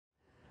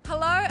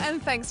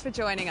and thanks for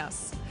joining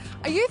us.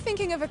 Are you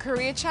thinking of a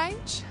career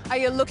change? Are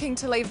you looking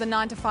to leave the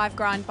 9-to-5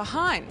 grind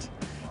behind?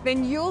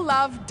 Then you'll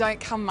love Don't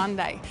Come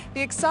Monday,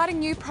 the exciting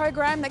new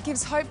program that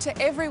gives hope to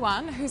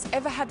everyone who's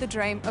ever had the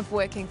dream of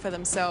working for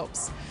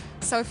themselves.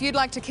 So if you'd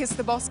like to kiss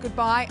the boss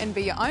goodbye and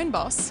be your own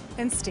boss,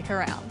 then stick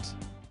around.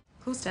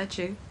 Cool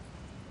statue.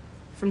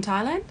 From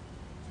Thailand?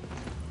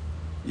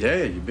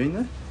 Yeah, you been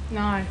there?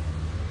 No.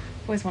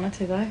 Always wanted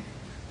to though.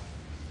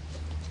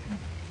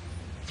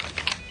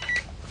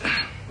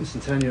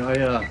 Listen, Tanya,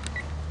 I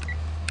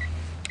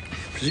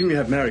presume you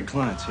have married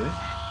clients,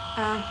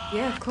 yeah?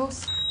 Yeah, of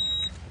course.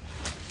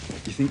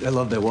 You think they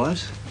love their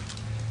wives?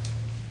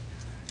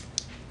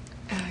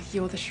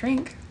 You're the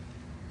shrink.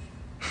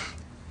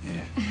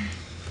 Yeah.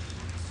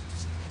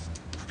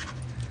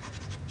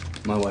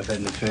 My wife had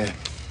an affair.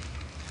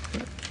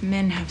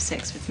 Men have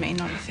sex with me,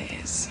 not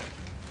affairs.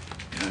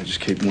 Yeah, I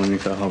just keep wondering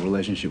if our whole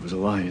relationship was a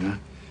lie, you know?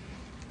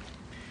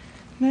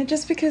 No,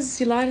 just because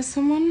you lie to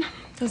someone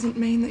doesn't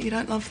mean that you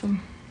don't love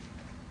them.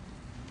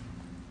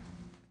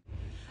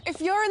 If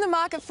you're in the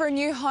market for a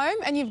new home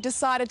and you've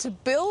decided to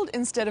build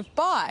instead of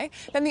buy,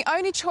 then the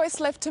only choice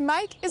left to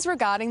make is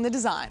regarding the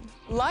design.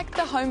 Like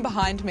the home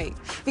behind me,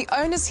 the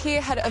owners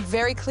here had a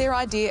very clear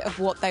idea of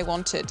what they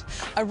wanted.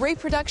 A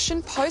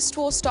reproduction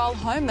post-war style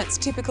home that's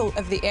typical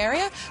of the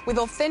area, with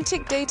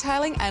authentic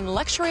detailing and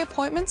luxury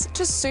appointments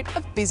to suit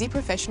a busy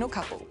professional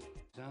couple.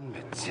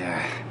 But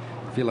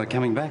feel like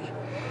coming back?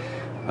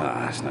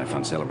 It's no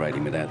fun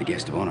celebrating without the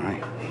guest of honour, eh?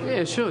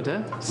 Yeah, sure,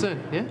 Dad. Soon,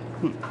 yeah?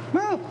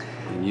 Well,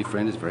 your new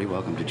friend is very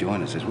welcome to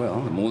join us as well.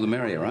 The more the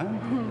merrier, right?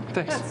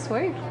 Thanks. That's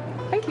sweet.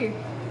 Thank you.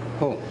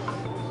 Paul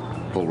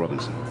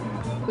Robinson.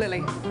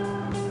 Lily.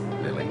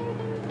 Lily.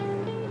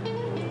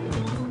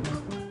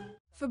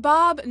 For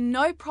Barb,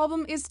 no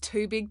problem is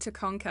too big to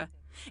conquer.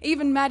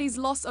 Even Maddie's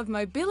loss of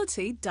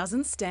mobility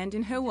doesn't stand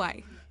in her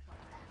way.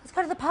 Let's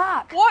go to the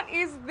park. What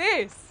is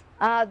this?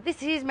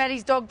 This is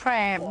Maddie's dog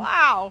pram.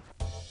 Wow.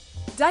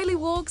 Daily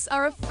walks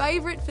are a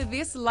favourite for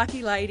this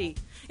lucky lady.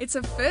 It's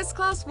a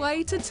first-class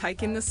way to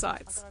take in the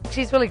sights.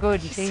 She's really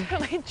good. She's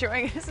really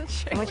enjoying it, isn't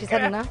she? When she's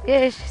had enough.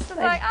 Yeah, she's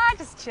like,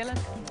 just chilling.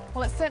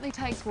 Well, it certainly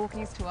takes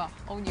walkies to a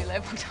whole new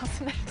level,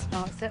 doesn't it?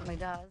 Oh, it certainly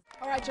does.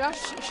 All right, Josh,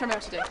 show me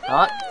what to do. All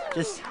right,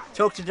 just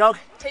talk to the dog.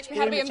 Teach me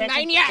how to be a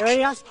maniac. You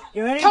ready, Oscar?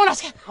 You ready? Come on,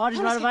 Oscar. Hold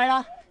his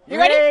motivator. You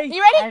ready?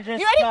 You ready? And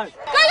just You ready? go.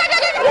 Go!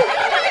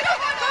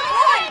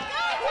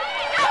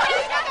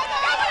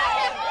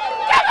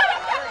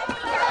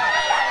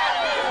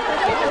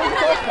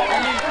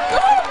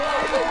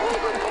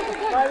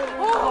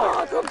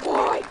 Oh, good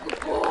boy, good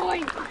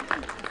boy.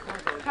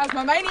 How's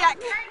my maniac?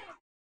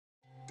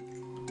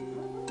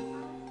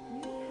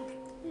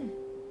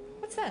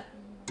 What's that?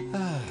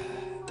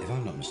 If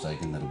I'm not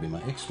mistaken, that'll be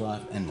my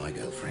ex-wife and my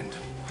girlfriend.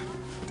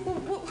 Well,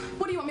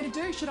 what do you want me to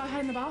do? Should I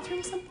hide in the bathroom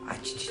or something?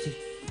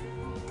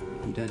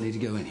 You don't need to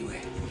go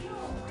anywhere.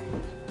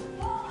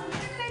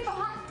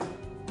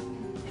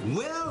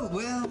 Well.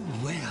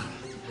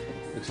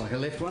 Looks like I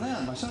left one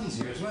out. My son's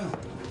here as well.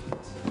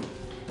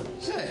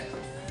 So,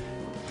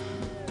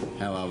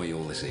 how are we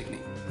all this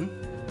evening?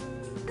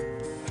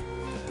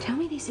 Tell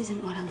me this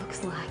isn't what it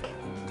looks like.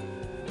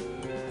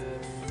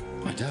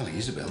 My darling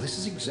Isabel, this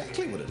is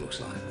exactly what it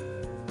looks like.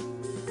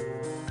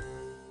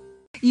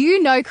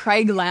 You know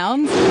Craig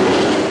Lowndes,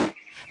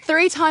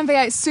 3-time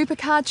V8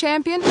 Supercar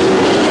champion,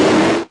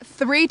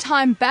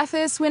 3-time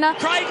Bathurst winner.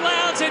 Craig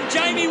Lowndes and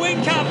Jamie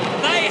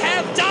Whincup, they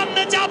have done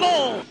the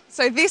double!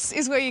 So this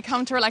is where you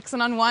come to relax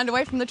and unwind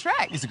away from the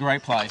track. It's a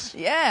great place.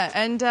 Yeah,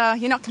 and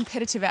you're not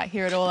competitive out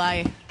here at all, are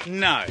you?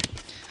 No.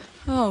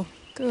 Oh,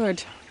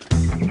 good.